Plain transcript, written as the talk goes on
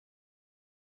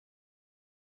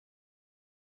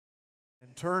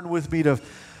Turn with me to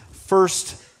 1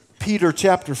 Peter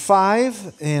chapter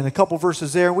 5 and a couple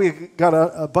verses there. We got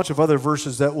a bunch of other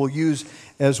verses that we'll use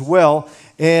as well.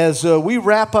 As we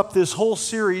wrap up this whole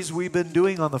series we've been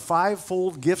doing on the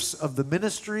fivefold gifts of the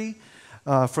ministry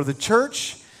for the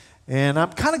church. And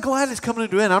I'm kind of glad it's coming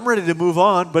to an end. I'm ready to move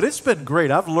on, but it's been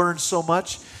great. I've learned so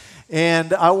much.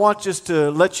 And I want just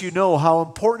to let you know how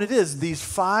important it is, these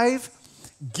five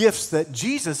gifts that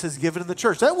Jesus has given in the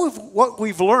church. That's what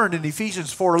we've learned in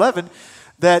Ephesians 4:11,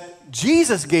 that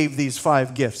Jesus gave these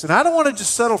five gifts. And I don't want to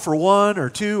just settle for one or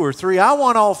two or three. I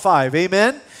want all five.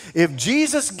 Amen? If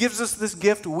Jesus gives us this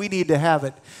gift, we need to have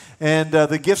it. And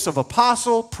the gifts of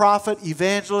apostle, prophet,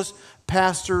 evangelist,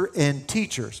 pastor, and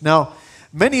teachers. Now,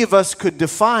 many of us could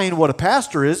define what a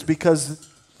pastor is because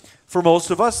for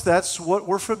most of us, that's what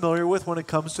we're familiar with when it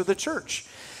comes to the church.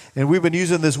 And we've been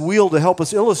using this wheel to help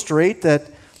us illustrate that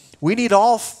we need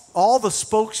all the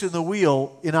spokes in the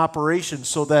wheel in operation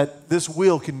so that this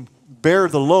wheel can bear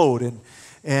the load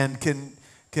and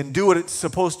can do what it's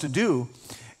supposed to do.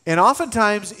 And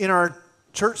oftentimes in our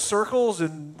church circles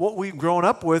and what we've grown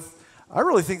up with, I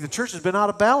really think the church has been out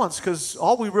of balance because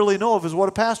all we really know of is what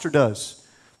a pastor does.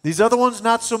 These other ones,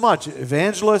 not so much.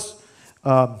 Evangelists,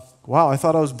 wow, I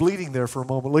thought I was bleeding there for a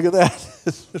moment. Look at that.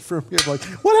 For me, I'm like,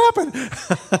 what happened?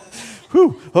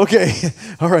 Whew, okay,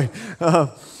 all right.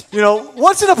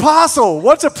 What's an apostle?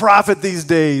 What's a prophet these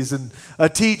days? And a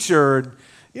teacher? And,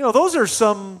 those are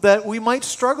some that we might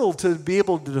struggle to be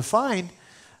able to define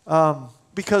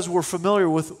because we're familiar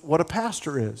with what a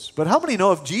pastor is. But how many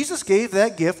know if Jesus gave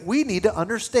that gift, we need to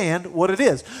understand what it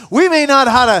is? We may not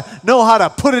know how to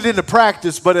put it into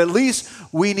practice, but at least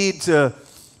we need to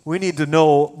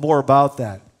know more about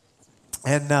that.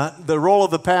 And the role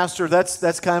of the pastor,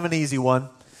 that's kind of an easy one.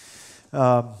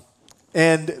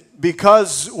 And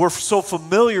because we're so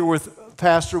familiar with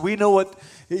pastor, we know what,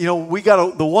 we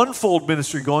got the one-fold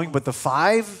ministry going, but the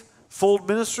five-fold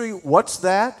ministry, what's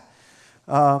that?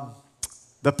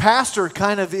 The pastor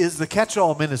kind of is the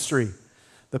catch-all ministry.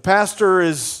 The pastor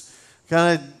is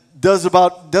kind of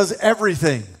does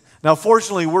everything. Now,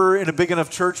 fortunately, we're in a big enough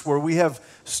church where we have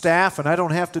staff, and I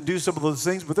don't have to do some of those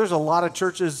things, but there's a lot of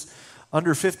churches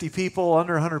under 50 people,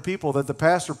 under 100 people, that the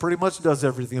pastor pretty much does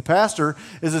everything. The pastor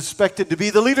is expected to be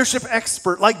the leadership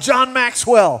expert, like John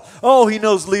Maxwell. Oh, he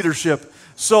knows leadership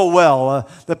so well.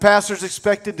 The pastor is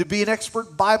expected to be an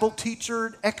expert Bible teacher,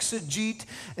 an exegete,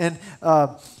 and,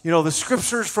 the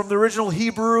scriptures from the original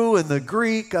Hebrew and the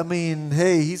Greek. I mean,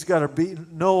 hey, he's got to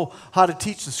know how to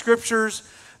teach the scriptures.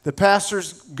 The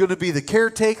pastor's going to be the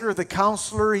caretaker, the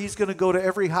counselor. He's going to go to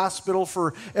every hospital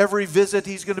for every visit.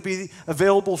 He's going to be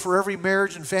available for every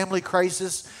marriage and family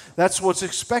crisis. That's what's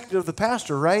expected of the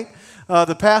pastor, right?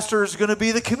 The pastor is going to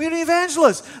be the community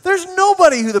evangelist. There's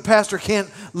nobody who the pastor can't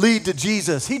lead to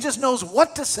Jesus. He just knows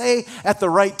what to say at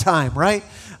the right time, right?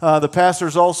 The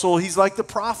pastor's also, he's like the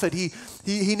prophet. He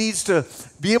needs to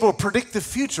be able to predict the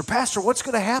future. Pastor, what's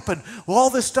going to happen? Well,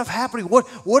 all this stuff happening,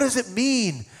 what does it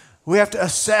mean? We have to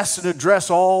assess and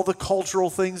address all the cultural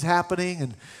things happening.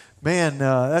 And man,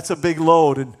 that's a big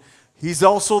load. And he's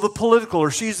also the political,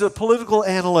 or she's a political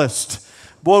analyst.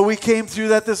 Boy, we came through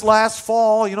that this last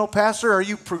fall. Pastor, are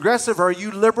you progressive? Are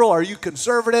you liberal? Are you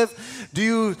conservative? Do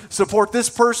you support this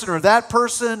person or that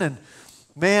person? And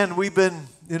man, we've been,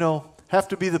 have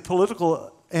to be the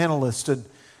political analyst. And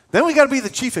then we got to be the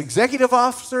chief executive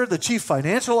officer, the chief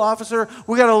financial officer.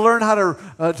 We got to learn how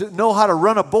to know how to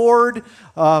run a board.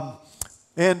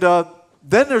 And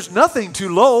then there's nothing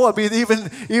too low. I mean,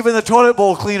 even the toilet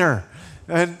bowl cleaner.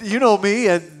 And you know me,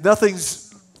 and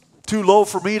nothing's too low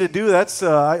for me to do. That's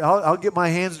I'll get my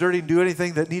hands dirty and do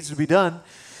anything that needs to be done.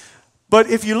 But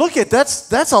if you look at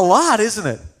that's a lot, isn't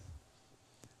it?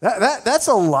 That's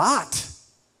a lot.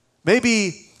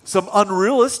 Maybe some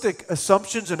unrealistic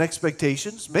assumptions and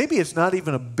expectations. Maybe it's not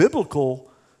even a biblical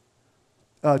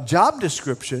job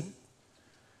description,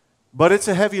 but it's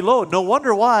a heavy load. No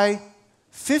wonder why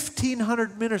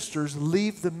 1,500 ministers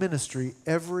leave the ministry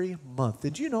every month.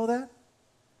 Did you know that?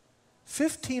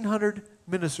 1,500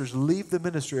 ministers leave the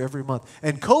ministry every month.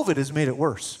 And COVID has made it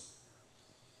worse.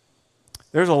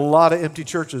 There's a lot of empty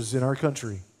churches in our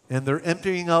country, and they're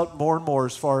emptying out more and more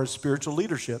as far as spiritual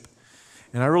leadership.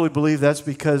 And I really believe that's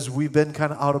because we've been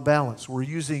kind of out of balance. We're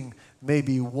using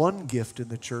maybe one gift in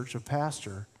the church of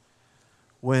pastor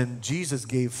when Jesus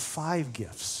gave 5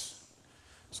 gifts.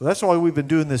 So that's why we've been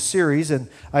doing this series. And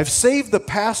I've saved the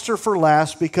pastor for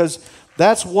last because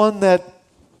that's one that,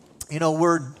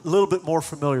 we're a little bit more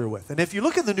familiar with. And if you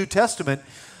look in the New Testament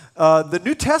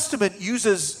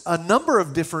uses a number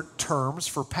of different terms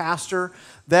for pastor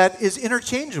that is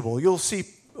interchangeable. You'll see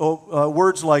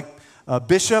words like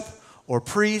bishop or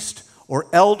priest or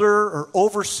elder or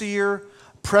overseer,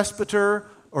 presbyter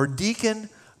or deacon,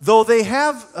 though they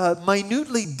have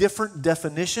minutely different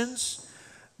definitions,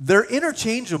 they're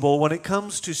interchangeable when it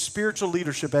comes to spiritual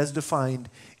leadership as defined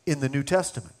in the New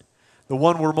Testament. The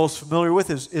one we're most familiar with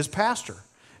is pastor.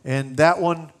 And that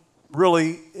one,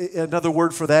 really, another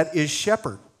word for that is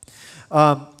shepherd.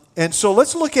 And so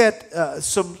let's look at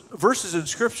some verses in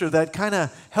Scripture that kind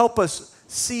of help us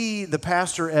see the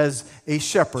pastor as a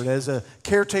shepherd, as a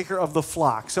caretaker of the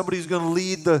flock. Somebody who's going to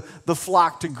lead the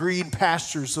flock to green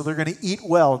pastures so they're going to eat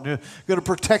well. And you're going to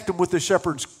protect them with the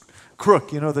shepherd's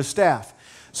crook, the staff.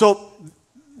 So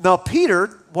now Peter,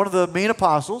 one of the main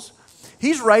apostles,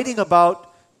 he's writing about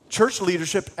church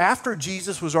leadership after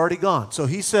Jesus was already gone. So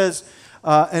he says,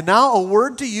 and now a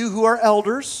word to you who are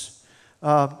elders,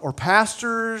 or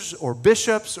pastors, or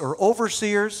bishops, or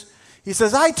overseers. He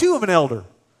says, I too am an elder.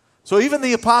 So even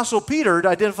the Apostle Peter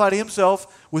identified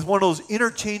himself with one of those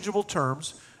interchangeable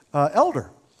terms,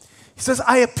 elder. He says,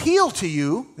 I appeal to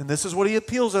you, and this is what he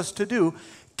appeals us to do,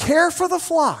 care for the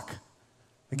flock.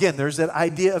 Again, there's that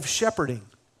idea of shepherding.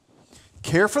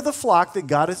 Care for the flock that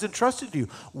God has entrusted to you.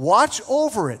 Watch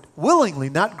over it willingly,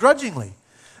 not grudgingly.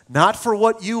 Not for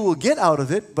what you will get out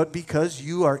of it, but because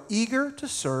you are eager to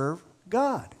serve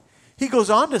God. He goes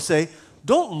on to say,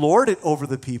 don't lord it over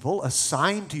the people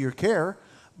assigned to your care,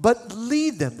 but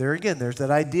lead them. There again, there's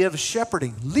that idea of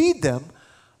shepherding. Lead them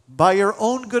by your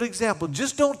own good example.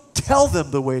 Just don't tell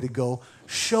them the way to go.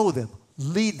 Show them,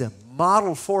 lead them,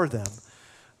 model for them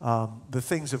the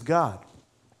things of God.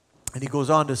 And he goes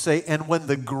on to say, and when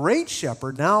the great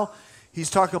shepherd, now he's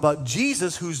talking about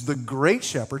Jesus, who's the great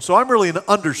shepherd. So I'm really an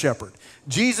under shepherd.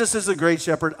 Jesus is the great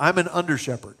shepherd. I'm an under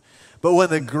shepherd. But when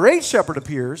the great shepherd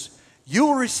appears, you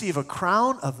will receive a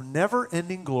crown of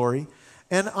never-ending glory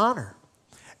and honor.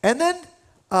 And then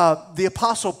the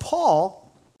Apostle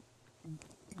Paul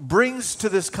brings to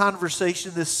this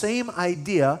conversation this same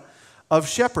idea of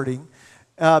shepherding.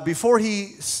 Before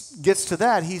he gets to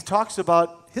that, he talks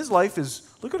about his life is,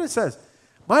 look what it says,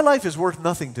 my life is worth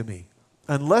nothing to me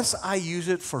unless I use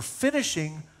it for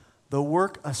finishing the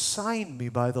work assigned me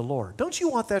by the Lord. Don't you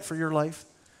want that for your life?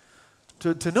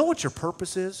 To know what your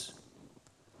purpose is?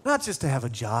 Not just to have a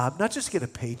job, not just get a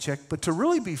paycheck, but to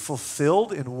really be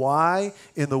fulfilled in why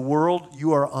in the world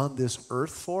you are on this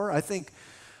earth for. I think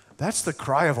that's the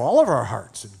cry of all of our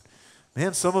hearts. And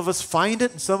man, some of us find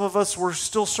it and some of us we're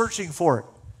still searching for it.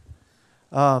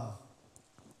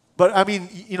 But I mean,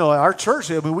 our church,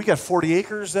 we got 40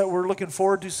 acres that we're looking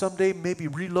forward to someday, maybe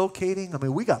relocating. I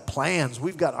mean, we got plans,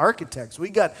 we've got architects, we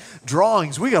got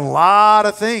drawings, we got a lot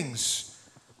of things.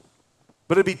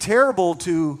 But it'd be terrible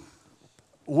to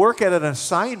work at an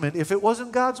assignment if it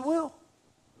wasn't God's will.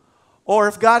 Or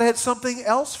if God had something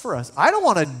else for us. I don't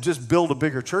want to just build a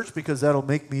bigger church because that'll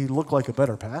make me look like a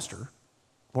better pastor.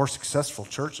 More successful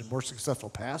church and more successful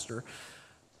pastor.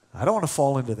 I don't want to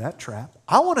fall into that trap.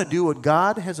 I want to do what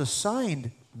God has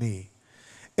assigned me.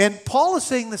 And Paul is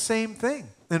saying the same thing.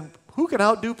 And who can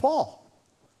outdo Paul?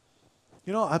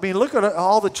 Look at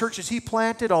all the churches he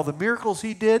planted, all the miracles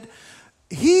he did.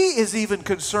 He is even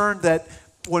concerned that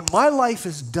when my life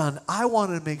is done, I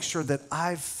want to make sure that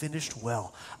I've finished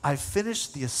well. I've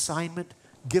finished the assignment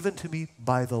given to me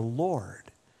by the Lord.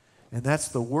 And that's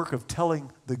the work of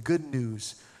telling the good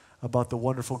news about the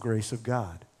wonderful grace of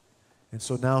God. And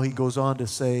so now he goes on to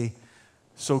say,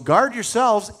 so guard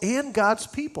yourselves and God's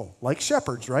people, like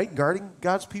shepherds, right? Guarding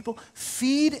God's people.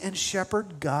 Feed and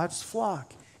shepherd God's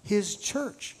flock, his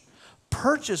church,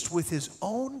 purchased with his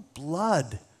own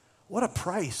blood. What a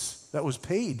price that was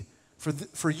paid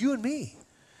for you and me.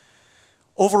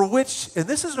 Over which, and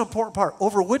this is an important part,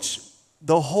 over which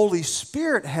the Holy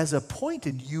Spirit has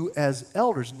appointed you as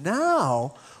elders.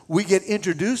 Now we get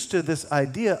introduced to this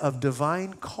idea of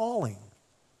divine calling.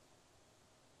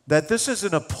 That this is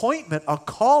an appointment, a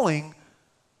calling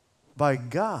by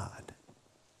God.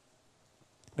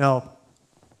 Now,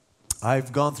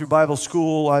 I've gone through Bible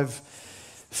school, I've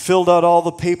filled out all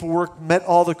the paperwork, met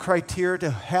all the criteria to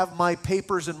have my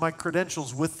papers and my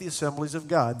credentials with the Assemblies of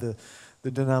God,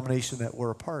 the denomination that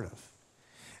we're a part of.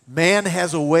 Man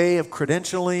has a way of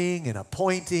credentialing and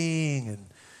appointing and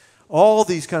all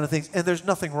these kind of things, and there's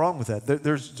nothing wrong with that.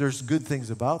 There's good things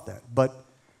about that. But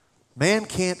man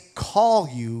can't call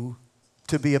you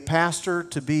to be a pastor,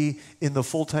 to be in the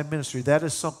full-time ministry. That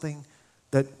is something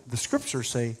that the Scriptures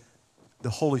say the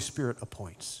Holy Spirit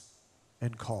appoints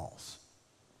and calls.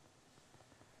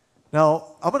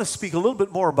 Now, I'm going to speak a little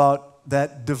bit more about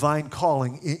that divine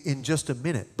calling in just a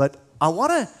minute, but I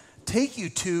want to take you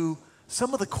to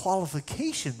some of the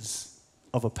qualifications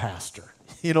of a pastor.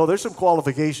 There's some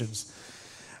qualifications.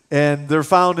 And they're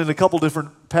found in a couple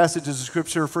different passages of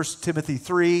Scripture, 1 Timothy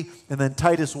 3 and then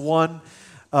Titus 1.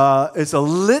 It's a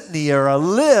litany or a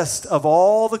list of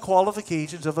all the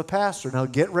qualifications of a pastor. Now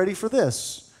get ready for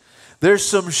this. There's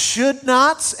some should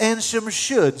nots and some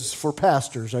shoulds for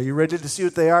pastors. Are you ready to see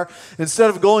what they are? Instead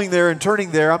of going there and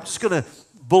turning there, I'm just going to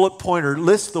bullet pointer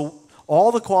list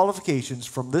all the qualifications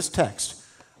from this text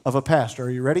of a pastor. Are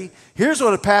you ready? Here's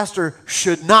what a pastor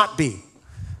should not be.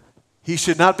 He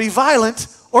should not be violent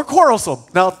or quarrelsome.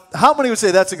 Now, how many would say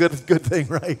that's a good thing,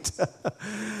 right?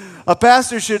 A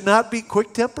pastor should not be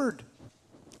quick-tempered.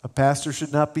 A pastor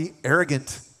should not be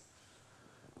arrogant.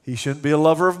 He shouldn't be a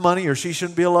lover of money, or she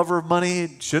shouldn't be a lover of money.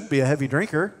 He shouldn't be a heavy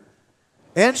drinker,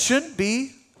 and shouldn't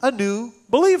be a new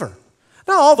believer.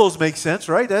 Now, all those make sense,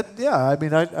 right?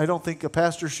 I don't think a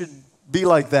pastor should be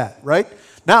like that, right?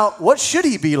 Now, what should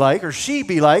he be like, or she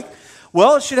be like?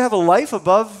 Well, it should have a life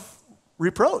above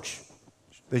reproach.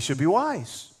 They should be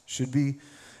wise,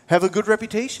 have a good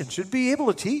reputation, should be able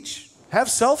to teach, have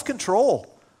self-control,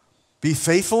 be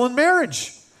faithful in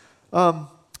marriage,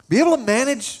 be able to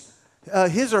manage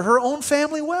his or her own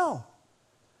family well.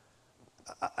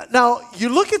 Now, you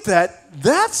look at that,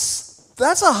 that's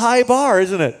a high bar,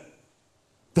 isn't it?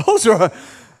 That's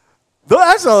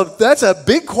a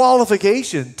big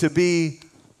qualification to be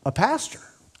a pastor.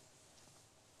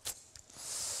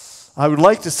 I would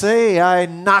like to say I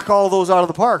knock all those out of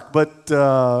the park, but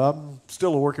I'm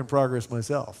still a work in progress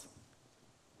myself.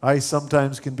 I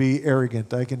sometimes can be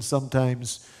arrogant. I can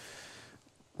sometimes,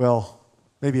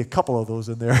 maybe a couple of those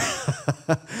in there.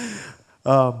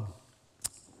 But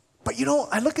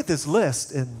I look at this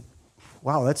list and,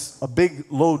 wow, that's a big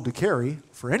load to carry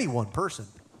for any one person.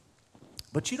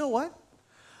 But you know what?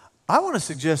 I want to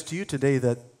suggest to you today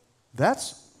that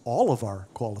that's all of our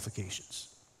qualifications.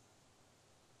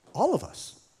 All of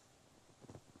us.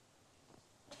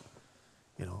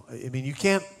 You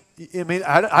can't,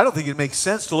 I don't think it makes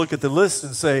sense to look at the list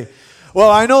and say, well,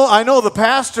 I know the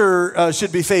pastor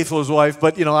should be faithful to his wife,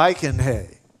 but, I can,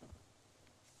 hey.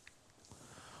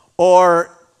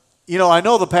 Or, I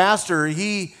know the pastor,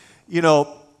 he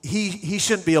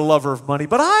shouldn't be a lover of money,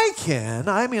 but I can.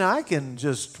 I can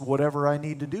just whatever I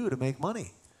need to do to make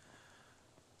money.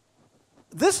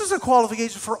 This is a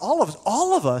qualification for all of us.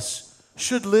 All of us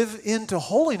should live into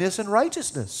holiness and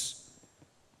righteousness.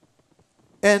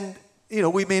 And,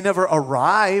 we may never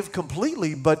arrive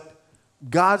completely, but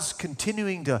God's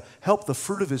continuing to help the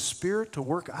fruit of His Spirit to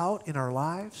work out in our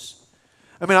lives.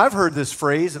 I've heard this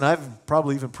phrase, and I've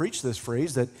probably even preached this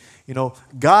phrase, that,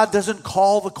 God doesn't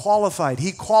call the qualified.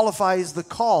 He qualifies the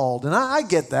called. And I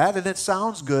get that, and it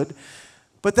sounds good.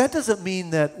 But that doesn't mean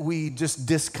that we just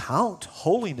discount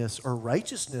holiness or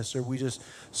righteousness, or we just,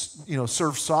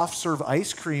 serve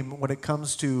ice cream when it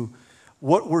comes to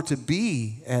what we're to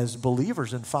be as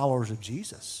believers and followers of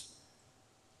Jesus.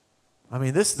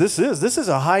 This is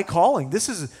a high calling. This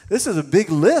is a big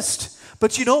list.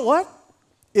 But you know what?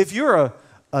 If you're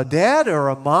a dad or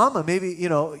a mom, and maybe,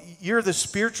 you're the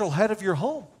spiritual head of your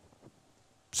home.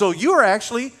 So you are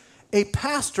actually a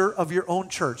pastor of your own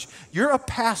church. You're a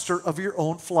pastor of your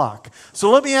own flock.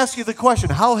 So let me ask you the question,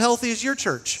 how healthy is your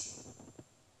church?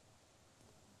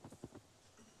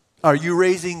 Are you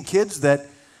raising kids that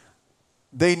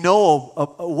they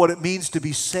know what it means to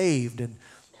be saved, and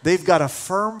they've got a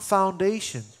firm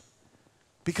foundation?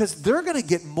 Because they're going to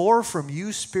get more from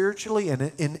you spiritually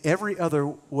and in every other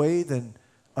way than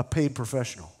a paid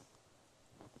professional.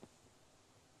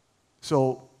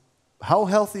 So how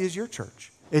healthy is your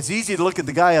church? It's easy to look at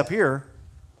the guy up here.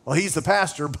 Well, he's the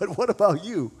pastor, but what about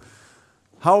you?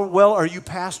 How well are you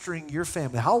pastoring your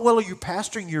family? How well are you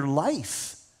pastoring your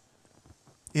life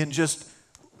in just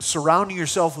surrounding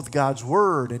yourself with God's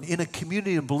Word and in a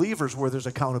community of believers where there's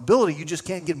accountability? You just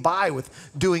can't get by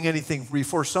with doing anything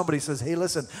before somebody says, hey,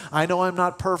 listen, I know I'm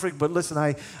not perfect, but listen,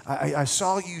 I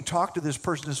saw you talk to this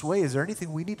person this way. Is there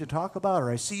anything we need to talk about?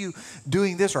 Or I see you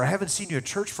doing this, or I haven't seen you at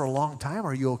church for a long time.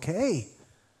 Are you okay?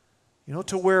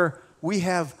 To where we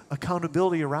have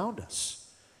accountability around us.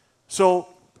 So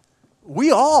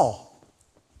we all,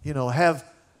 have,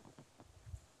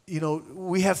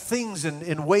 we have things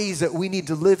and ways that we need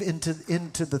to live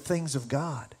into the things of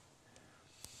God.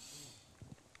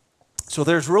 So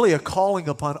there's really a calling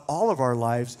upon all of our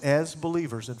lives as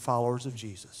believers and followers of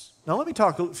Jesus. Now let me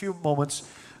talk a few moments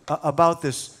about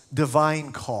this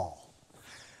divine call.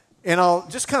 And I'll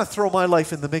just kind of throw my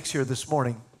life in the mix here this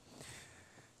morning.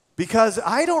 Because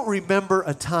I don't remember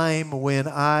a time when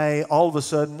all of a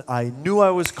sudden, I knew I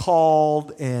was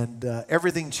called and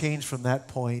everything changed from that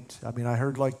point. I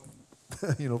heard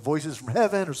voices from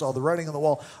heaven or saw the writing on the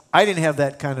wall. I didn't have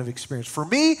that kind of experience. For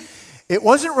me, it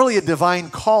wasn't really a divine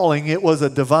calling, it was a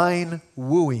divine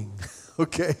wooing.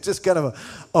 Okay, just kind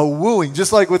of a wooing,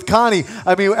 just like with Connie.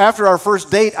 I mean, after our first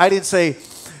date, I didn't say,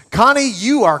 Connie,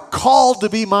 you are called to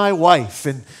be my wife,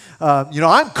 and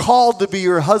I'm called to be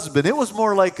your husband. It was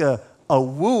more like a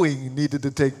wooing needed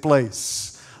to take place.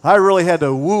 I really had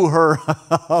to woo her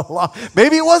a lot.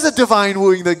 Maybe it was a divine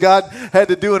wooing that God had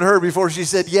to do in her before she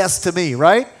said yes to me,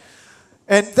 right?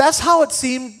 And that's how it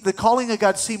seemed, the calling of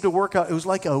God seemed to work out. It was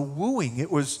like a wooing. It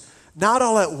was not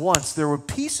all at once. There were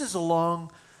pieces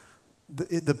along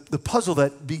the puzzle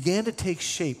that began to take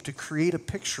shape to create a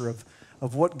picture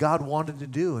of what God wanted to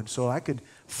do. And so I could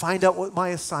find out what my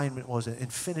assignment was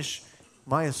and finish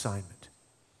my assignment.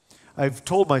 I've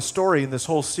told my story in this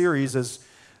whole series as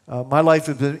my life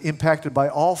has been impacted by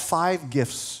all 5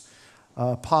 gifts,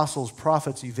 apostles,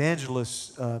 prophets,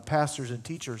 evangelists, pastors, and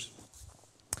teachers.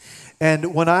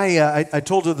 And when I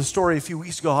told you the story a few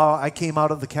weeks ago how I came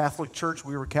out of the Catholic Church,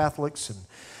 we were Catholics,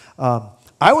 and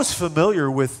I was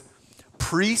familiar with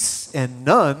priests and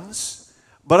nuns,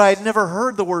 but I had never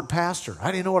heard the word pastor.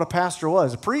 I didn't know what a pastor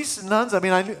was. Priests and nuns, I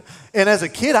mean, I knew, and as a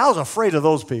kid, I was afraid of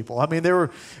those people. I mean, it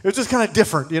was just kind of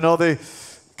different, they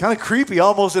kind of creepy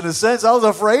almost in a sense. I was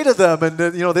afraid of them, and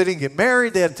they didn't get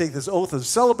married. They had to take this oath of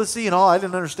celibacy and all. I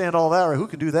didn't understand all that. Right? Who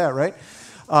could do that, right?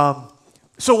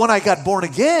 So when I got born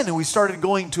again and we started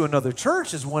going to another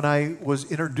church is when I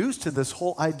was introduced to this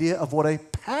whole idea of what a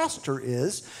pastor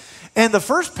is. And the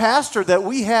first pastor that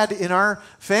we had in our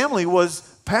family was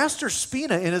Pastor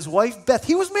Spina and his wife Beth.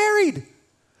 He was married.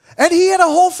 And he had a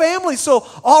whole family. So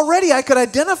already I could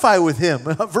identify with him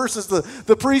versus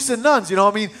the priests and nuns.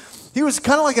 He was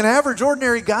kind of like an average,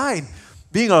 ordinary guy.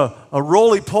 Being a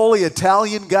roly-poly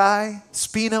Italian guy.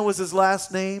 Spina was his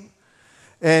last name.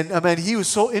 And, he was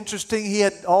so interesting. He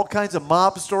had all kinds of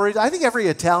mob stories. I think every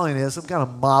Italian has some kind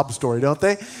of mob story, don't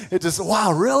they? It just,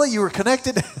 wow, really? You were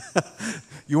connected?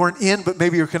 You weren't in, but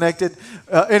maybe you're connected.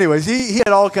 Anyways, he had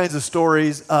all kinds of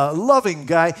stories. Loving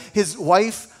guy. His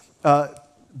wife,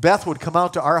 Beth, would come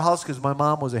out to our house because my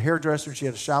mom was a hairdresser and she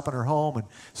had a shop in her home. And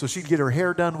so she'd get her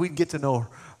hair done. We'd get to know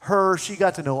her. She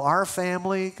got to know our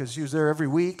family because she was there every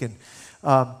week. And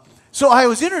so I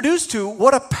was introduced to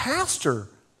what a pastor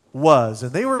was,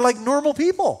 and they were like normal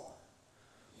people.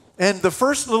 And the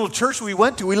first little church we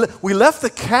went to, we left the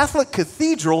Catholic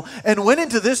cathedral and went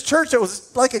into this church that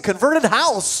was like a converted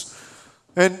house.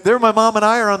 And there my mom and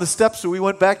I are on the steps, so we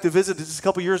went back to visit just a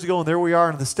couple years ago, and there we are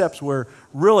on the steps where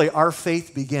really our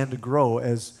faith began to grow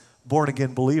as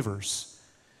born-again believers.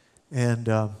 And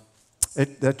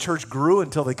that church grew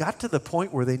until they got to the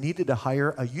point where they needed to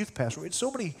hire a youth pastor. We had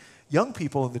so many young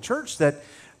people in the church that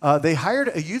they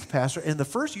hired a youth pastor, and the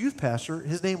first youth pastor,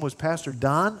 his name was Pastor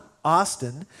Don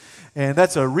Austin, and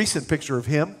that's a recent picture of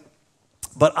him.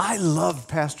 But I loved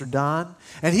Pastor Don,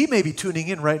 and he may be tuning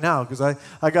in right now because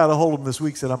I got a hold of him this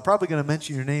week, said, I'm probably going to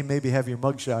mention your name, maybe have your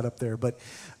mugshot up there. But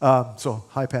so,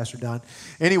 hi, Pastor Don.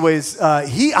 Anyways,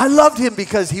 I loved him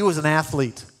because he was an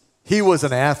athlete. He was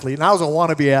an athlete, and I was a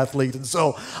wannabe athlete, and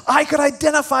so I could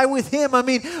identify with him.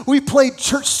 We played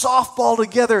church softball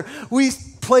together. We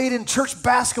played in church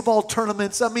basketball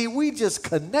tournaments. We just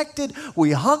connected.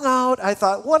 We hung out. I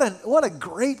thought, what a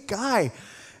great guy.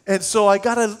 And so I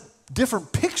got a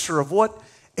different picture of what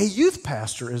a youth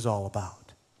pastor is all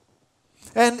about.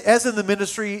 And as in the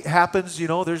ministry happens,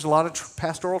 there's a lot of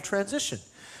pastoral transition.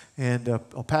 And a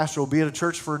pastor will be at a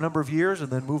church for a number of years and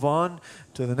then move on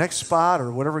to the next spot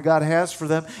or whatever God has for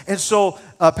them. And so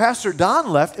Pastor Don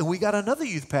left, and we got another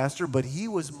youth pastor, but he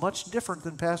was much different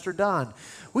than Pastor Don.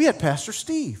 We had Pastor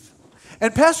Steve.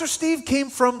 And Pastor Steve came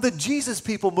from the Jesus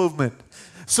People movement.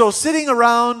 So sitting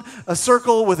around a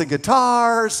circle with a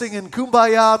guitar, singing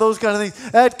Kumbaya, those kind of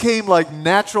things, that came like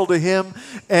natural to him.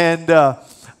 And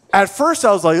at first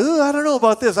I was like, I don't know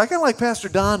about this. I kind of like Pastor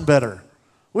Don better.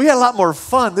 We had a lot more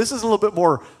fun. This is a little bit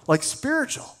more like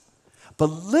spiritual. But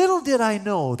little did I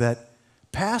know that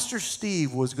Pastor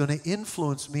Steve was going to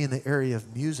influence me in the area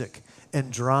of music and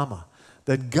drama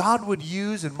that God would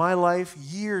use in my life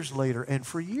years later and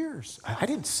for years. I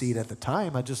didn't see it at the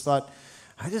time. I just thought,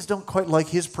 I just don't quite like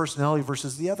his personality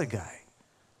versus the other guy.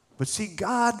 But see,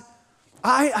 God,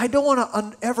 I don't want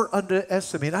to ever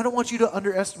underestimate. I don't want you to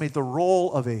underestimate the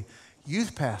role of a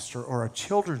youth pastor or a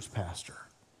children's pastor.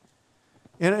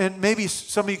 And maybe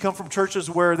some of you come from churches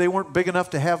where they weren't big enough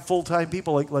to have full-time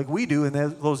people like we do in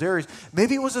those areas.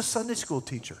 Maybe it was a Sunday school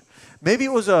teacher. Maybe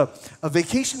it was a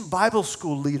vacation Bible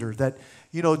school leader that,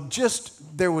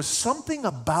 just there was something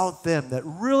about them that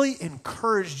really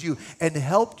encouraged you and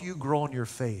helped you grow in your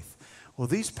faith. Well,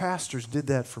 these pastors did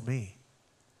that for me.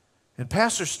 And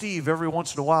Pastor Steve, every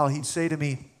once in a while, he'd say to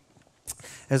me,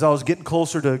 as I was getting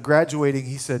closer to graduating,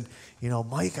 he said,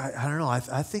 Mike, I don't know,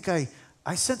 I think I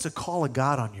sense a call of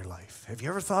God on your life. Have you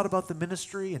ever thought about the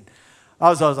ministry? And I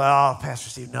was like, oh, Pastor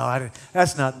Steve, no,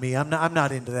 that's not me. I'm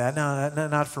not into that. No,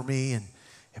 not for me.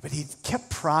 But he kept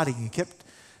prodding. He kept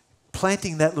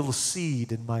planting that little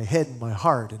seed in my head and my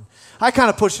heart. And I kind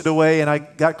of pushed it away, and I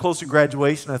got close to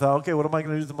graduation. I thought, okay, what am I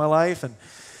going to do with my life? And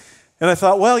I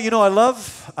thought, well,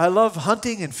 I love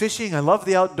hunting and fishing. I love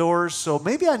the outdoors, so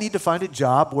maybe I need to find a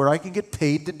job where I can get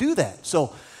paid to do that.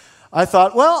 So I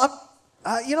thought, well,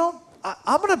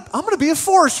 I'm gonna be a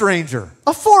forest ranger.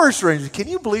 A forest ranger. Can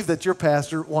you believe that your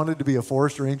pastor wanted to be a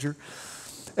forest ranger?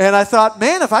 And I thought,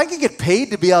 man, if I could get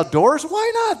paid to be outdoors,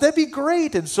 why not? That'd be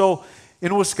great. And so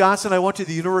in Wisconsin, I went to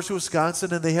the University of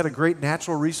Wisconsin, and they had a great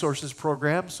natural resources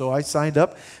program. So I signed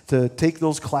up to take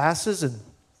those classes,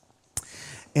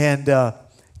 and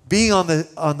being on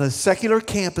the secular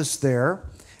campus there,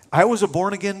 I was a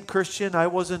born-again Christian. I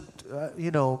wasn't,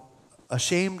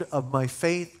 ashamed of my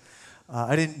faith.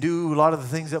 I didn't do a lot of the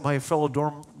things that my fellow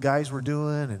dorm guys were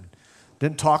doing, and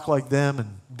didn't talk like them,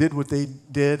 and did what they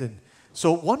did. And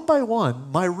so one by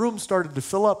one, my room started to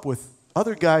fill up with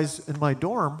other guys in my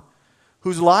dorm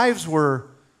whose lives were,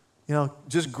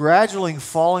 just gradually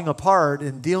falling apart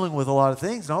and dealing with a lot of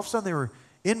things. And all of a sudden they were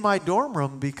in my dorm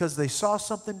room because they saw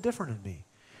something different in me.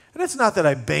 And it's not that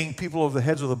I banged people over the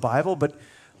heads with the Bible, but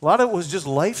a lot of it was just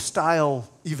lifestyle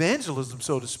evangelism,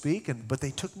 so to speak. But they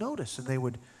took notice, and they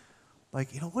would,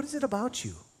 what is it about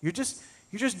you? You're just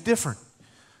different.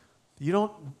 You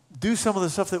don't do some of the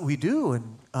stuff that we do.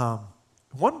 And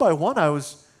one by one, I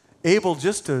was able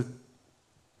just to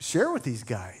share with these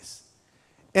guys.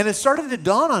 And it started to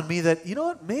dawn on me that,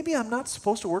 maybe I'm not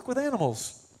supposed to work with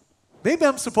animals. Maybe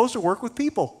I'm supposed to work with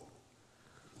people.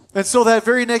 And so that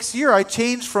very next year, I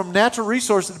changed from natural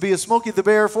resources to be a Smokey the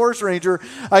Bear forest ranger.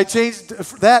 I changed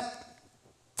that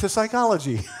to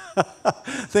psychology.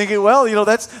 Thinking, well,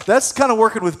 that's kind of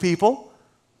working with people.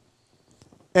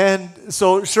 And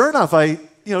so sure enough, I,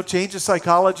 changed to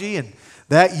psychology. And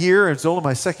that year, it's only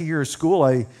my second year of school,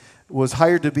 I was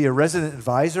hired to be a resident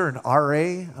advisor, an RA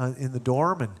in the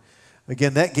dorm. And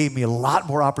again, that gave me a lot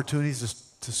more opportunities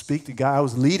to speak to guys. I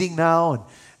was leading now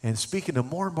and speaking to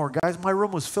more and more guys. My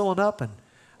room was filling up, and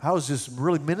I was just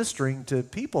really ministering to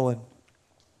people. And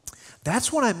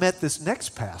that's when I met this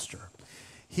next pastor.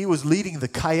 He was leading the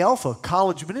Chi Alpha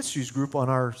College Ministries group on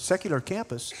our secular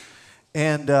campus.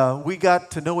 And we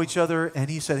got to know each other, and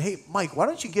he said, hey, Mike, why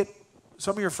don't you get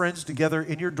some of your friends together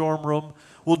in your dorm room?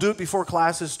 We'll do it before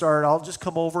classes start. I'll just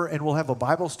come over, and we'll have a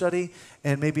Bible study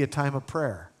and maybe a time of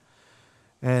prayer.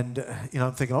 And,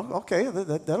 I'm thinking, oh, okay,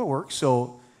 that'll work.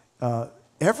 So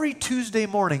every Tuesday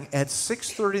morning at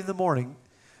 6:30 in the morning,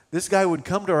 this guy would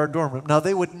come to our dorm room. Now,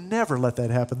 they would never let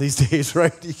that happen these days,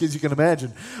 right? Because you can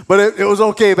imagine. But it was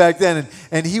okay back then.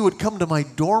 And he would come to my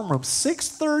dorm room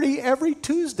 6:30 every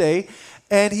Tuesday,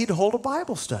 and he'd hold a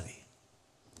Bible study.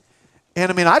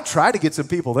 And, I'd try to get some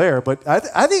people there, but I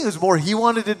think it was more he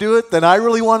wanted to do it than I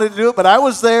really wanted to do it. But I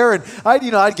was there, and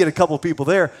I'd get a couple of people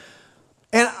there.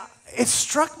 And it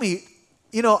struck me,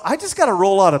 I just got to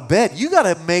roll out of bed. You got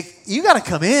to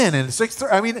come in at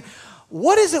 6:30.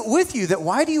 What is it with you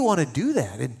why do you want to do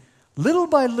that? And little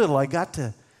by little, I got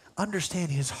to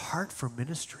understand his heart for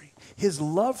ministry, his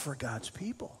love for God's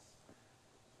people.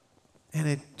 And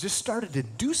it just started to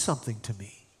do something to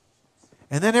me.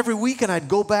 And then every weekend I'd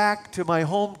go back to my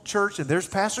home church, and there's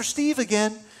Pastor Steve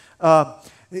again.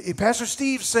 Pastor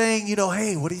Steve saying,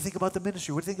 hey, what do you think about the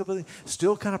ministry? What do you think about it?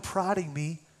 Still kind of prodding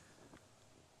me.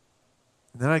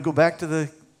 And then I'd go back to the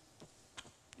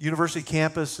university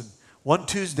campus, and one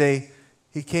Tuesday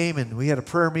he came and we had a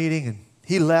prayer meeting, and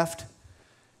he left,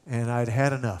 and I'd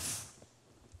had enough.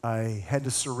 I had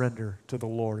to surrender to the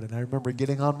Lord. And I remember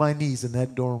getting on my knees in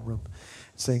that dorm room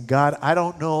saying, God, I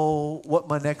don't know what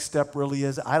my next step really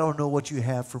is. I don't know what you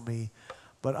have for me,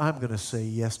 but I'm going to say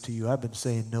yes to you. I've been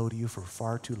saying no to you for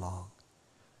far too long.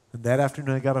 And that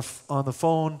afternoon I got on the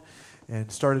phone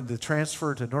and started to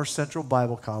transfer to North Central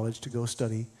Bible College to go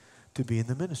study to be in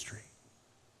the ministry.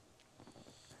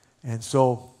 And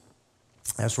so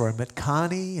that's where I met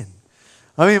Connie. And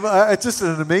it's just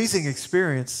an amazing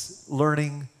experience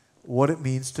learning what it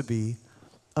means to be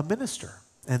a minister.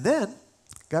 And then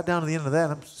got down to the end of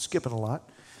that. I'm skipping a lot.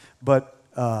 But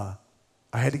I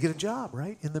had to get a job,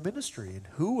 right, in the ministry. And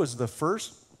who was the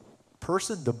first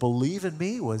person to believe in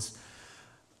me was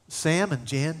Sam and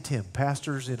Jan Tim,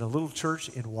 pastors in a little church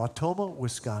in Wautoma,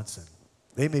 Wisconsin.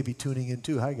 They may be tuning in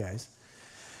too. Hi, guys.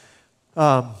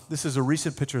 This is a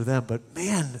recent picture of them. But,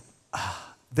 man,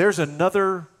 there's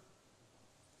another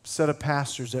set of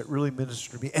pastors that really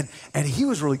ministered to me. And he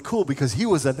was really cool because he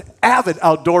was an avid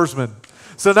outdoorsman.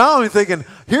 So now I'm thinking,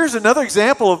 here's another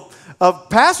example of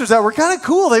pastors that were kind of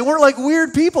cool. They weren't like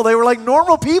weird people. They were like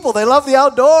normal people. They loved the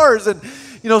outdoors. And,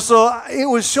 so it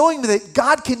was showing me that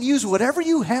God can use whatever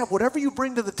you have, whatever you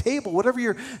bring to the table, whatever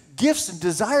your gifts and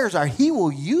desires are, he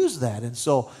will use that. And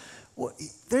so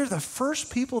they're the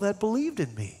first people that believed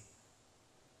in me.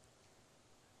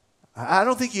 I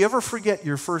don't think you ever forget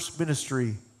your first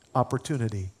ministry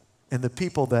opportunity and the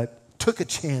people that took a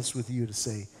chance with you to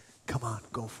say, come on,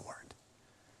 go for it.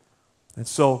 And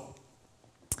so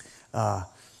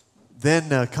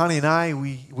then Connie and I,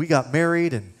 we got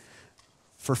married, and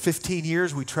for 15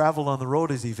 years we traveled on the road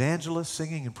as evangelists,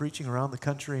 singing and preaching around the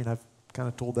country, and I've kind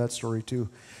of told that story too.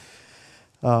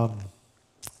 And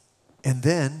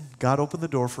then God opened the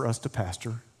door for us to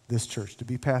pastor this church, to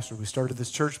be pastor. We started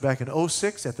this church back in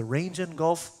 2006 at the Range End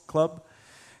Golf Club,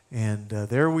 and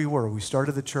there we were. We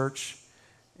started the church,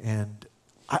 and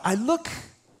I look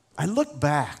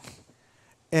back,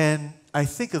 and I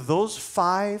think of those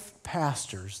 5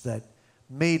 pastors that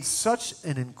made such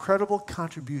an incredible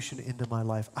contribution into my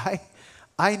life.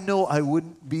 I know I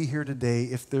wouldn't be here today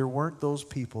if there weren't those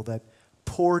people that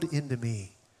poured into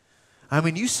me. I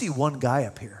mean, you see one guy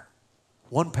up here,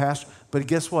 one pastor, but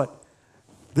guess what?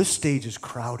 This stage is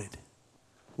crowded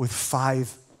with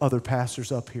 5 other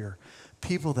pastors up here.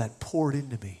 People that poured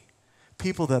into me.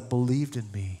 People that believed in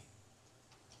me.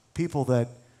 People that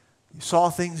saw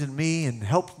things in me and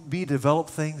helped me develop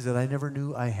things that I never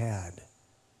knew I had.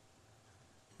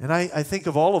 And I think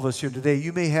of all of us here today.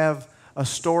 You may have a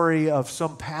story of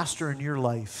some pastor in your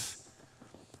life.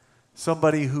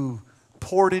 Somebody who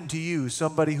poured into you,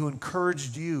 somebody who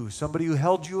encouraged you, somebody who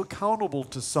held you accountable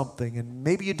to something, and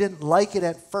maybe you didn't like it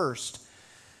at first.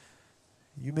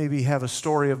 You maybe have a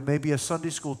story of maybe a Sunday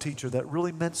school teacher that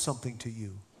really meant something to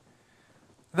you.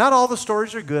 Not all the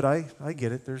stories are good. I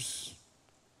get it.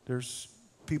 There's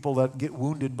people that get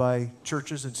wounded by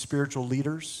churches and spiritual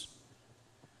leaders.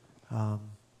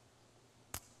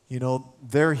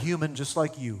 They're human just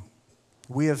like you.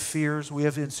 We have fears, we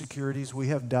have insecurities, we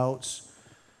have doubts.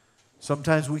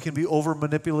 Sometimes we can be over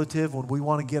manipulative when we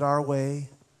want to get our way.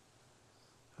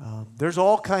 There's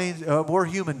all kinds, we're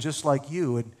human just like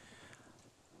you. And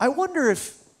I wonder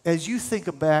if, as you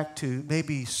think back to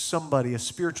maybe somebody, a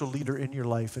spiritual leader in your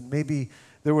life, and maybe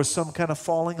there was some kind of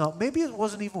falling out, maybe it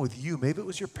wasn't even with you, maybe it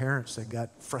was your parents that got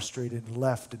frustrated and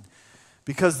left. And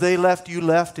because they left, you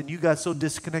left, and you got so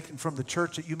disconnected from the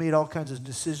church that you made all kinds of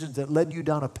decisions that led you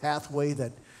down a pathway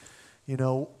that,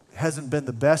 hasn't been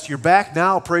the best. You're back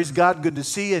now, praise God, good to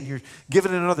see you, and you're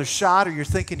giving it another shot, or you're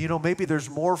thinking, maybe there's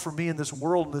more for me in this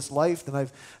world, in this life than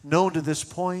I've known to this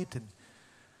point.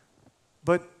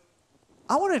 But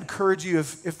I want to encourage you,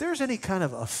 if there's any kind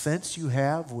of offense you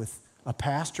have with a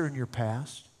pastor in your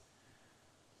past,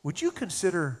 would you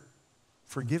consider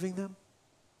forgiving them?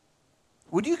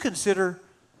 Would you consider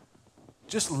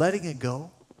just letting it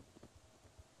go?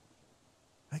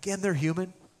 Again, they're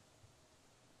human.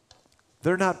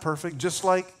 They're not perfect, just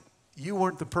like you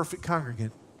weren't the perfect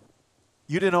congregant.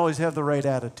 You didn't always have the right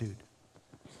attitude.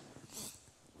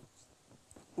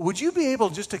 Would you be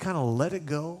able just to kind of let it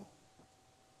go?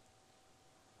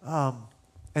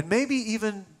 And maybe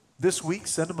even this week,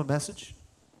 send them a message.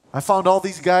 I found all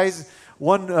these guys.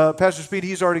 One, Pastor Speed,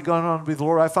 he's already gone on to be the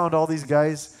Lord. I found all these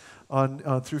guys on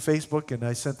through Facebook, and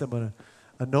I sent them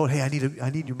a note. Hey, I need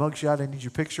your mugshot. I need your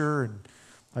picture. And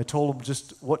I told them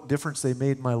just what difference they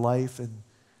made in my life, and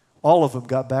all of them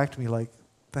got back to me like,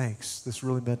 thanks, this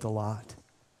really meant a lot.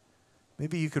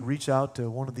 Maybe you could reach out to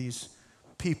one of these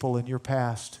people in your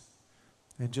past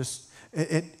and just,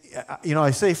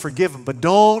 I say forgive them, but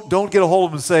don't get a hold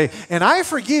of them and say, and I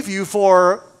forgive you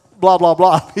for blah, blah,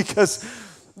 blah, because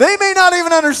they may not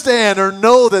even understand or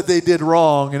know that they did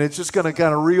wrong, and it's just going to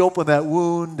kind of reopen that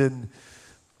wound, and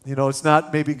it's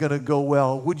not maybe going to go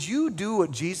well. Would you do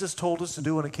what Jesus told us to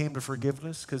do when it came to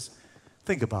forgiveness? Because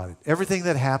think about it. Everything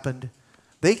that happened,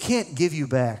 they can't give you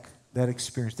back that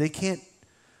experience. They can't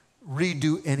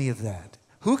redo any of that.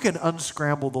 Who can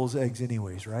unscramble those eggs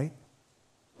anyways, right?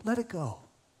 Let it go.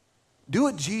 Do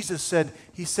what Jesus said.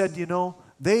 He said,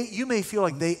 you may feel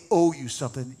like they owe you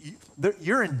something.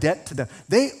 You're in debt to them.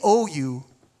 They owe you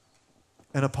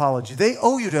an apology. They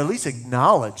owe you to at least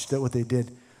acknowledge that what they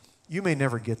did. You may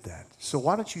never get that. So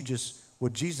why don't you just,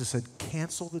 what Jesus said,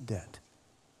 cancel the debt.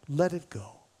 Let it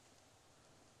go.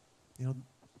 And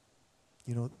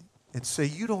say,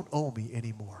 you don't owe me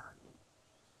anymore.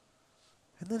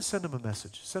 And then send them a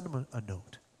message. Send them a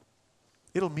note.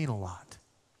 It'll mean a lot.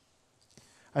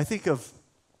 I think of,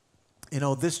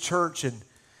 this church, and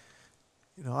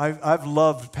You know, I've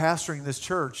loved pastoring this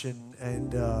church,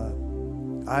 and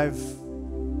I've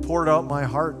poured out my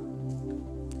heart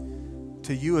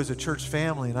to you as a church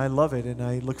family, and I love it, and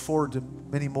I look forward to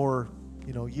many more,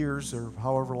 years or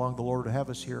however long the Lord will have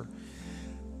us here.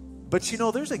 But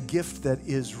there's a gift that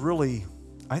is really,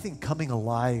 I think, coming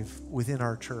alive within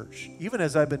our church. Even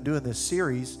as I've been doing this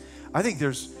series, I think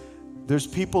there's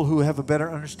people who have a better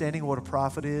understanding of what a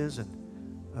prophet is, and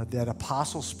that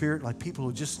apostle spirit, like people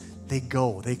who just, they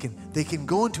can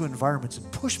go into environments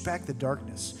and push back the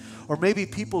darkness. Or maybe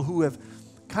people who have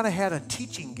kind of had a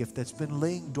teaching gift that's been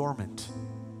laying dormant.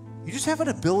 You just have an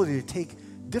ability to take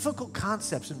difficult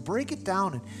concepts and break it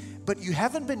down, but you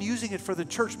haven't been using it for the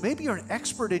church. Maybe you're an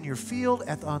expert in your field,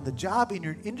 on the job, in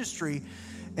your industry,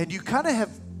 and you kind of have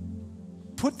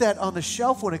put that on the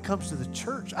shelf when it comes to the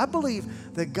church. I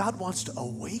believe that God wants to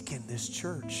awaken this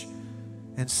church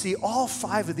and see all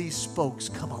 5 of these spokes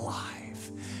come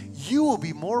alive. You will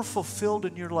be more fulfilled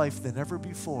in your life than ever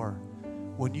before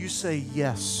when you say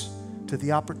yes to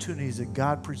the opportunities that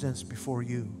God presents before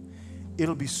you.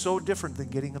 It'll be so different than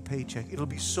getting a paycheck. It'll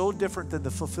be so different than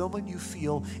the fulfillment you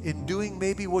feel in doing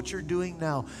maybe what you're doing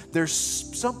now. There's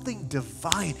something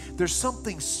divine. There's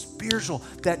something spiritual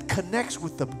that connects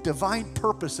with the divine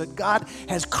purpose that God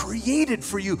has created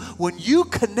for you. When you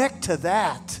connect to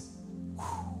that,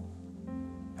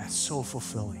 that's so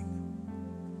fulfilling.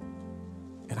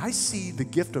 And I see the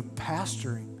gift of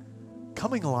pastoring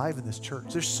coming alive in this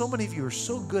church. There's so many of you who are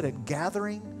so good at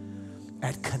gathering,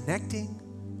 at connecting,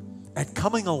 at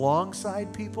coming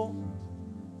alongside people.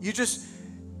 You just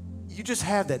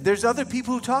have that. There's other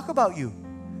people who talk about you.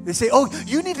 They say, oh,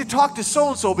 you need to talk to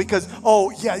so-and-so because,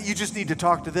 oh, yeah, you just need to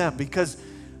talk to them, because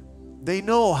they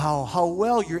know how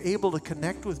well you're able to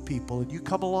connect with people and you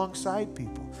come alongside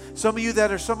people. Some of you that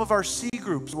are some of our C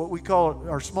groups, what we call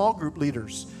our small group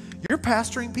leaders, you're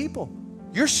pastoring people.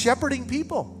 You're shepherding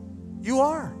people. You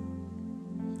are.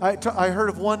 I heard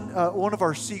of one of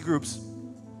our C groups.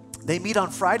 They meet on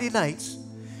Friday nights,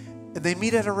 and they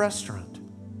meet at a restaurant.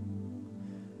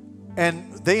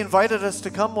 And they invited us to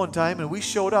come one time, and we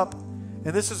showed up, and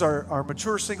this is our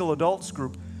mature single adults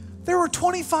group. There were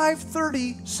 25,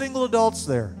 30 single adults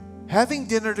there having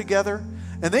dinner together,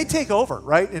 and they take over,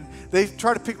 right? And they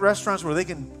try to pick restaurants where they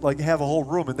can have a whole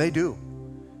room, and they do.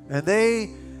 And they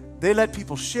let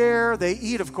people share. They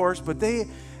eat, of course, but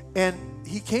and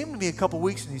he came to me a couple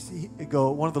weeks, and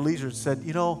one of the leaders said,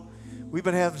 we've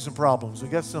been having some problems. We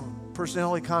got some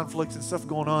personality conflicts and stuff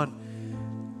going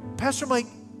on. Pastor Mike,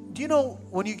 do you know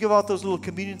when you give out those little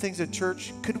communion things at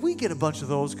church, could we get a bunch of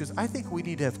those? Because I think we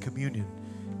need to have communion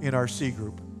in our C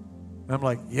group. And I'm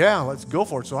like, yeah, let's go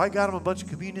for it. So I got him a bunch of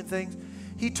communion things.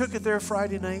 He took it there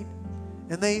Friday night,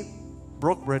 and they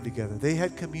broke bread together. They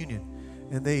had communion,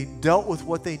 and they dealt with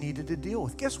what they needed to deal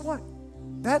with. Guess what?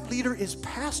 That leader is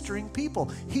pastoring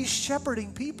people. He's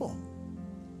shepherding people.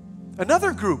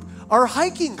 Another group, our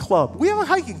hiking club. We have a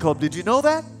hiking club. Did you know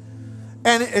that?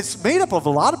 And it's made up of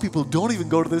a lot of people who don't even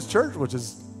go to this church, which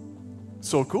is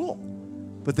so cool.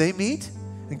 But they meet.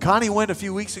 And Connie went a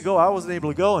few weeks ago. I wasn't able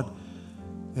to go.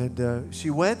 And she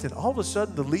went, and all of a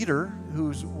sudden the leader,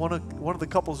 who's one of the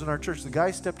couples in our church, the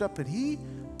guy stepped up and he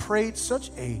prayed such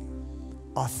a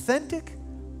authentic,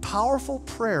 powerful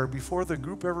prayer before the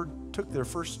group ever took their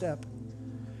first step.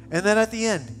 And then at the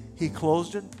end, he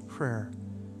closed in prayer.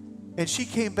 And she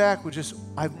came back with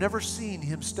I've never seen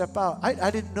him step out.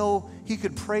 I didn't know he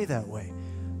could pray that way.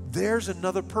 There's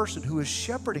another person who is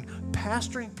shepherding,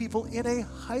 pastoring people in a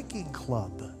hiking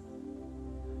club.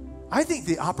 I think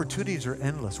the opportunities are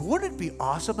endless. Wouldn't it be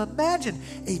awesome? Imagine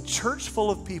a church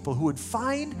full of people who would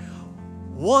find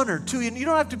one or two, and you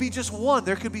don't have to be just one.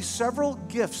 There could be several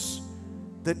gifts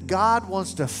that God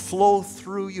wants to flow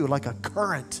through you like a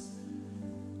current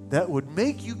that would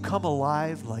make you come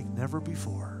alive like never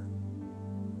before.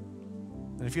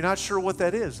 And if you're not sure what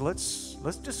that is, let's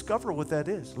discover what that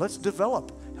is. Let's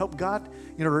develop. Help God,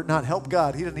 or not help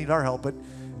God. He doesn't need our help, but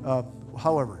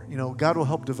however, God will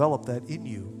help develop that in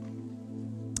you.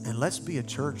 And let's be a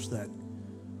church that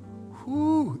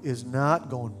is not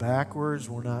going backwards.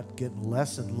 We're not getting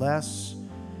less and less.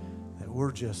 That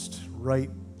we're just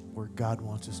right where God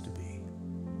wants us to be.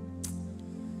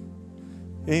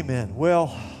 Amen.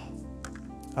 Well,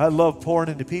 I love pouring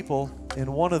into people.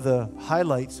 And one of the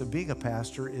highlights of being a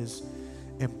pastor is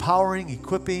empowering,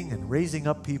 equipping, and raising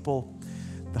up people.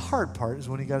 The hard part is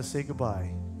when you got to say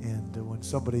goodbye. And when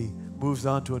somebody moves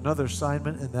on to another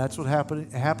assignment, and that's what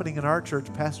happening in our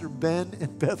church. Pastor Ben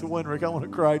and Beth Wenrick, I want to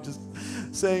cry just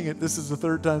saying it. This is the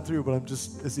third time through, but I'm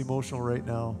just as emotional right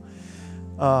now.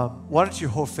 Why don't your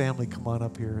whole family come on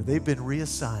up here? They've been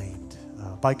reassigned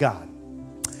by God.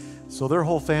 So So their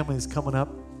whole family is coming up,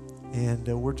 and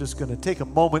we're just going to take a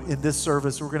moment in this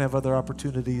service. We're going to have other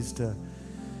opportunities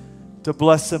to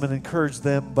bless them and encourage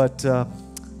them. But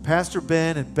Pastor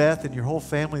Ben and Beth and your whole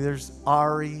family, there's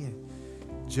Ari and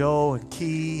Joe and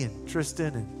Key and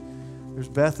Tristan, and there's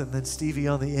Beth and then Stevie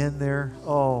on the end there.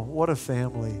 Oh, what a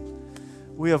family.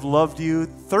 We have loved you.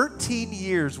 13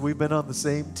 years we've been on the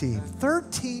same team.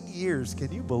 13 years.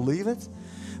 Can you believe it?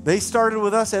 They started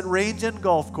with us at Range End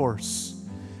Golf Course.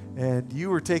 And you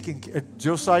were taking,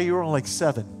 Josiah, you were only like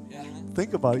 7. Yeah.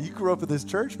 Think about it. You grew up in this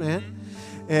church, man.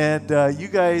 And you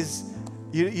guys,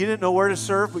 you didn't know where to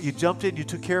serve, but you jumped in. You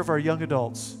took care of our young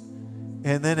adults.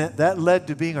 And then that led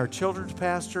to being our children's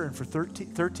pastor. And for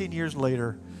 13 years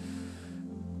later.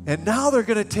 And now they're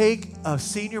going to take a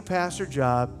senior pastor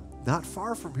job not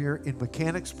far from here in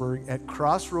Mechanicsburg at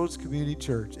Crossroads Community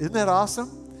Church. Isn't that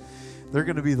awesome? They're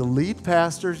going to be the lead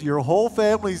pastors. Your whole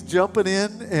family's jumping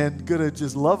in and going to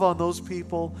just love on those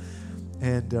people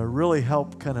and really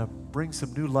help kind of bring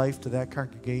some new life to that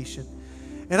congregation.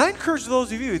 And I encourage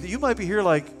those of you that you might be here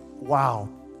like, wow,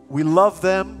 we love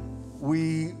them.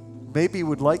 We maybe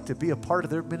would like to be a part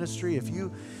of their ministry.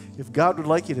 If God would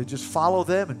like you to just follow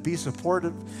them and be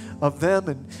supportive of them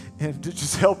and to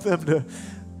just help them to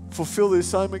fulfill the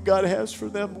assignment God has for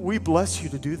them, we bless you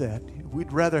to do that.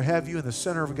 We'd rather have you in the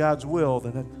center of God's will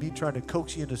than me trying to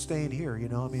coax you into staying here. You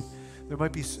know, I mean, there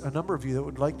might be a number of you that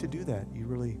would like to do that. You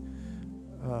really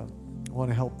want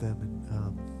to help them.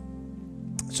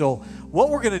 And so what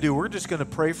we're going to do, we're just going to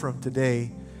pray for them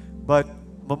today. But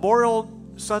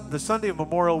the Sunday of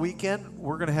Memorial Weekend,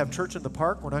 we're going to have church in the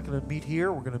park. We're not going to meet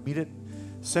here. We're going to meet at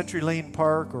Century Lane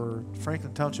Park or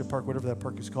Franklin Township Park, whatever that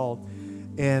park is called.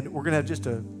 And we're going to have just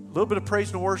a little bit of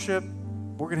praise and worship.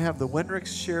 We're going to have the Wendricks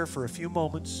share for a few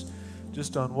moments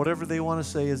just on whatever they want to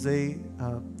say as they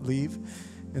leave.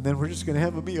 And then we're just going to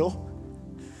have a meal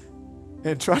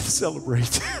and try to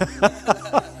celebrate.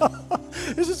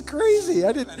 This is crazy.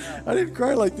 I didn't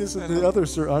cry like this in the other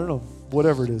I don't know,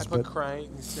 whatever it is. I put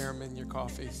crying serum in your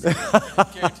coffee. So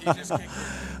guarantee you just can't.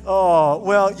 Oh,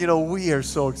 well, you know, we are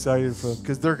so excited for them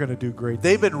because they're going to do great.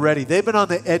 They've been ready. They've been on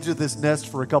the edge of this nest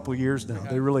for a couple of years now.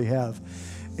 They really have.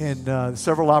 And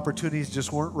several opportunities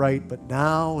just weren't right, but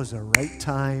now is the right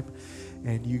time,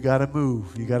 and you got to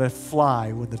move. You got to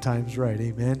fly when the time's right,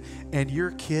 amen? And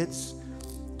your kids,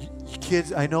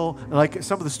 I know, like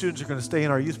some of the students are going to stay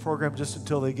in our youth program just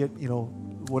until they get, you know,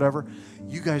 whatever.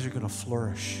 You guys are going to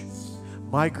flourish.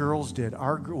 My girls did.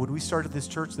 When we started this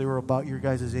church, they were about your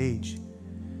guys' age.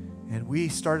 And we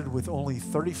started with only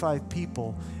 35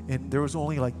 people, and there was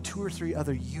only like 2 or 3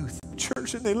 other youth in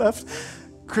church, and they left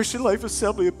Christian Life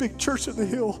Assembly, a big church in the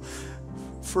hill,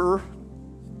 for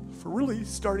really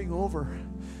starting over.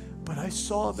 But I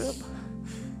saw them.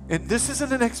 And this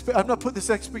isn't I'm not putting this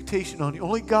expectation on you.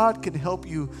 Only God can help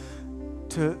you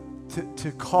to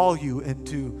call you and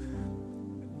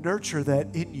to nurture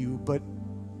that in you. But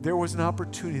there was an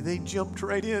opportunity. They jumped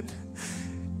right in.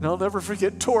 And I'll never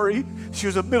forget Tori. She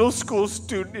was a middle school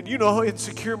student, and you know how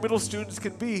insecure middle students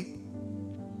can be.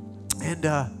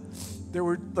 And there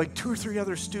were like 2 or 3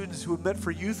 other students who had met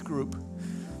for youth group.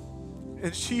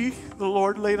 And the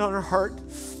Lord laid on her heart,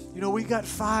 you know, we got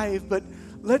 5, but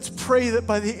let's pray that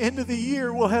by the end of the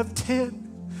year we'll have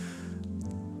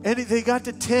 10. And they got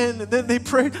to 10, and then they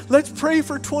prayed, let's pray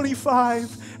for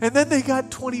 25. And then they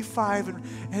got 25,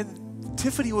 and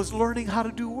Tiffany was learning how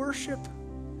to do worship.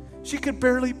 She could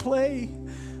barely play,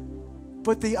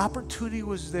 but the opportunity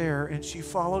was there, and she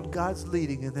followed God's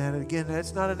leading in that. Again,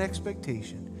 that's not an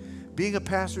expectation. Being a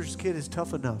pastor's kid is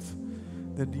tough enough.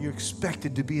 Then you're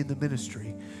expected to be in the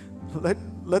ministry.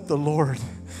 Let the Lord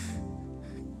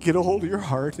get a hold of your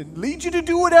heart and lead you to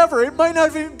do whatever. It might not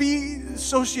even be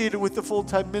associated with the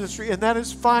full-time ministry, and that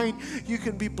is fine. You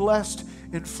can be blessed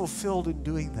and fulfilled in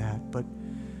doing that, but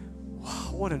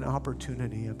wow, what an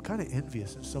opportunity. I'm kind of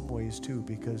envious in some ways too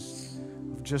because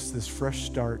of just this fresh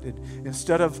start. And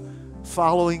instead of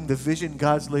following the vision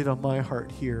God's laid on my heart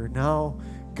here, now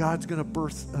God's going to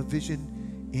birth a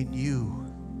vision in you,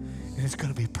 and it's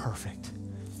going to be perfect.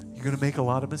 You're going to make a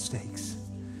lot of mistakes.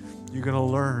 You're going to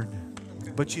learn.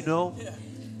 But you know,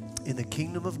 in the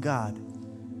kingdom of God,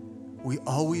 we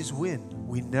always win.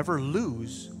 We never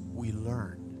lose. We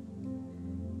learn.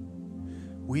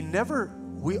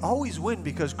 We always win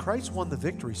because Christ won the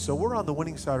victory. So we're on the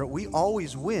winning side. We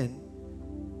always win,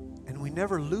 and we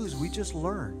never lose. We just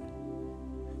learn.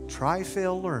 Try,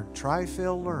 fail, learn. Try,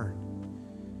 fail, learn.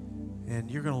 And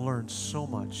you're going to learn so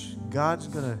much. God's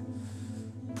going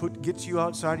to get you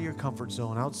outside of your comfort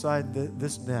zone, outside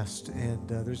this nest.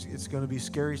 And it's going to be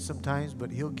scary sometimes,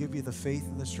 but He'll give you the faith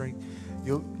and the strength.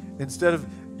 Instead of,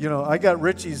 I got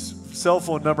Richie's cell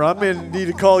phone number. I'm going to need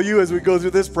to call you as we go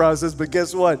through this process, but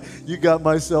guess what? You got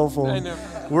my cell phone. I know.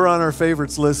 We're on our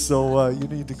favorites list, so you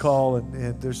need to call,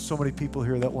 and there's so many people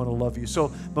here that want to love you.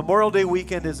 So Memorial Day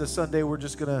weekend is a Sunday. We're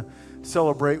just going to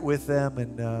celebrate with them,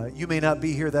 and you may not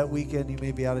be here that weekend. You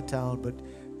may be out of town, but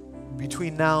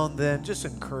between now and then, just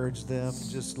encourage them,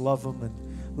 just love them,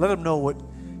 and let them know what,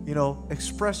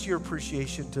 express your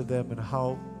appreciation to them and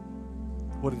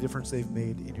what a difference they've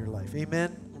made in your life.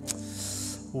 Amen?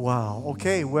 Wow.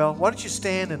 Okay, well, why don't you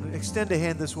stand and extend a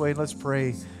hand this way, and let's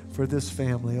pray for this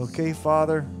family. Okay,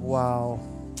 Father? Wow.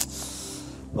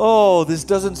 Oh, this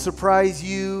doesn't surprise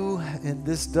you, and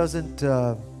this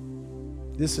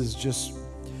is just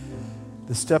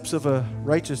the steps of a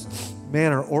righteous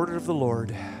man are ordered of the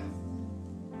Lord.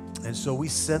 And so we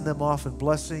send them off in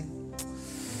blessing.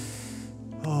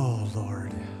 Oh,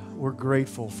 Lord, we're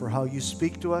grateful for how you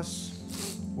speak to us.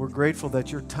 We're grateful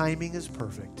that your timing is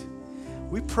perfect.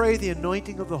 We pray the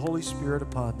anointing of the Holy Spirit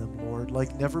upon them, Lord,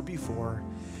 like never before,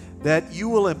 that you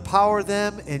will empower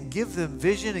them and give them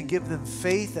vision and give them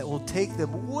faith that will take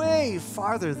them way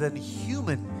farther than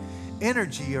human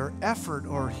energy or effort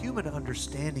or human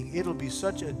understanding. It'll be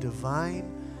such a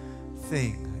divine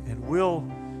thing, and we'll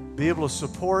be able to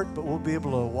support, but we'll be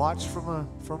able to watch from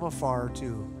afar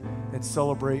too and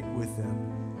celebrate with them.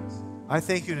 I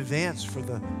thank you in advance for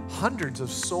the hundreds of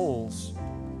souls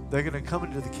that are going to come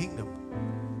into the kingdom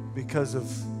because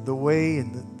of the way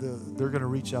and they're going to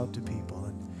reach out to people.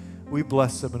 And we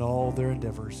bless them in all their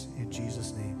endeavors. In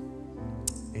Jesus' name,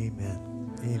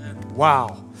 amen. Amen.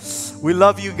 Wow. We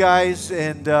love you guys,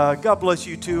 and God bless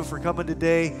you too for coming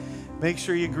today. Make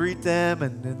sure you greet them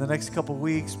and in the next couple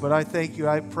weeks. But I thank you.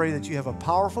 I pray that you have a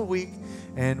powerful week,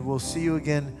 and we'll see you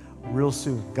again real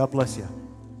soon. God bless you.